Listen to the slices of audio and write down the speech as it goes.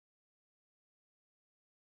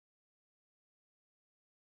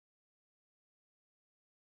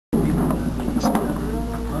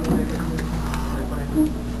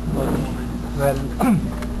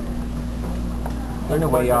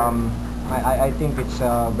anyway, I think it's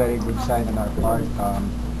a very good sign on our part.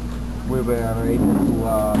 We were able to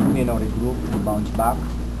regroup and bounce back.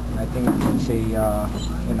 I think it's a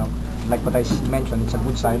like what I mentioned, it's a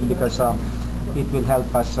good sign because it will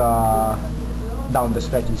help us down the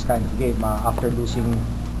stretch this kind of game after losing.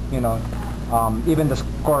 Even the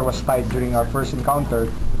score was tied during our first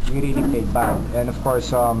encounter. We really played bad, and of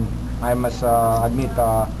course, I must admit,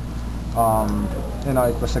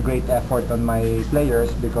 it was a great effort on my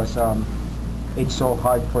players because it's so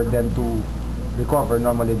hard for them to recover.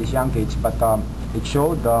 Normally, these young kids, but it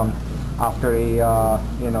showed after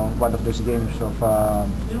one of those games of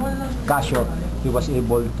Casio, he was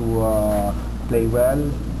able to play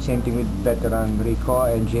well. Same thing with veteran Rico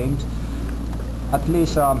and James. At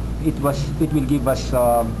least it will give us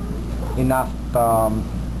enough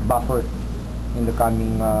buffer in the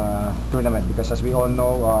coming tournament, because as we all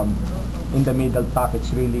know, in the middle pack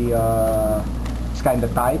it's really it's kind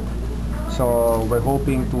of tight. So we're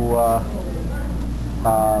hoping to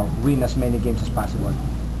win as many games as possible.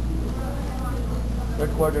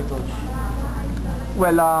 Third quarter, coach.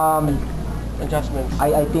 Well, Adjustments.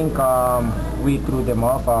 I think we threw them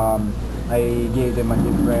off. I gave them a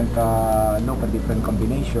different look, a different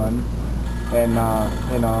combination, and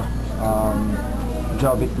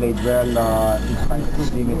Joby played well in spite of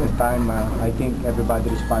his limited time. I think everybody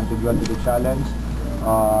responded well to the challenge,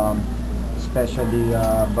 especially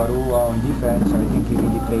Baru on defense. I think he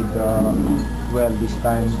really played well this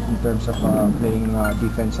time in terms of playing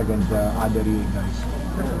defense against the other guys.